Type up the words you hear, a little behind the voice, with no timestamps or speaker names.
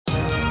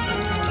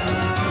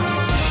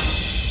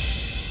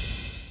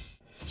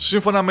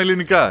Σύμφωνα με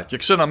ελληνικά και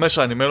ξένα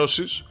μέσα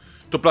ενημέρωσης,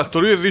 το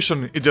πρακτορείο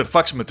ειδήσεων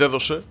Interfax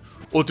μετέδωσε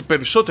ότι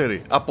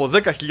περισσότεροι από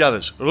 10.000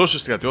 Ρώσοι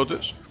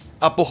στρατιώτες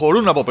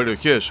αποχωρούν από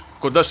περιοχές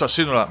κοντά στα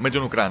σύνορα με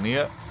την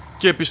Ουκρανία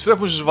και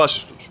επιστρέφουν στις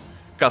βάσεις τους,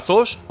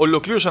 καθώς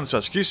ολοκλήρωσαν τις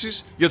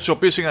ασκήσεις για τις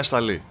οποίες είχαν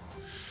σταλεί.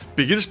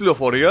 Πηγή της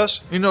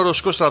πληροφορίας είναι ο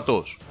Ρωσικός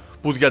στρατός,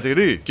 που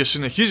διατηρεί και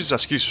συνεχίζει τις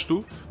ασκήσεις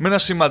του με ένα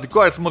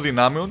σημαντικό αριθμό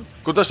δυνάμεων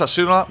κοντά στα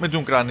σύνορα με την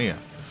Ουκρανία,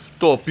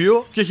 το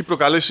οποίο και έχει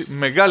προκαλέσει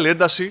μεγάλη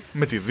ένταση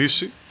με τη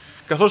Δύση,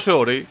 καθώς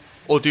θεωρεί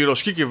ότι η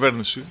ρωσική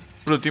κυβέρνηση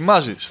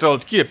προετοιμάζει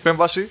στρατιωτική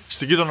επέμβαση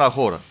στη γείτονα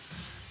χώρα.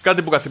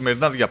 Κάτι που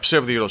καθημερινά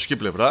διαψεύδει η ρωσική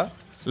πλευρά,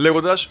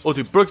 λέγοντας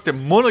ότι πρόκειται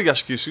μόνο για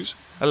ασκήσεις,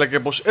 αλλά και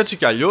πως έτσι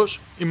κι αλλιώς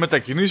οι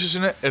μετακινήσεις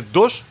είναι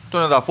εντός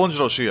των εδαφών της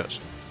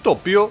Ρωσίας, το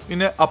οποίο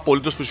είναι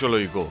απολύτως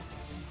φυσιολογικό.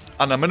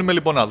 Αναμένουμε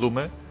λοιπόν να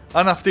δούμε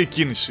αν αυτή η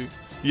κίνηση,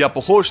 η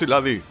αποχώρηση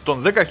δηλαδή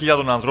των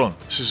 10.000 ανδρών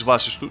στις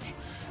βάσεις τους,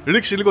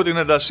 ρίξει λίγο την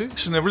ένταση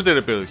στην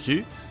ευρύτερη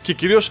περιοχή και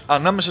κυρίως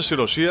ανάμεσα στη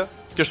Ρωσία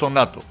και στο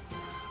ΝΑΤΟ.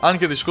 Αν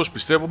και δυστυχώς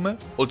πιστεύουμε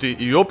ότι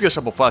οι όποιες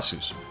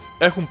αποφάσεις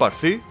έχουν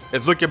πάρθει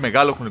εδώ και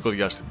μεγάλο χρονικό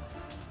διάστημα.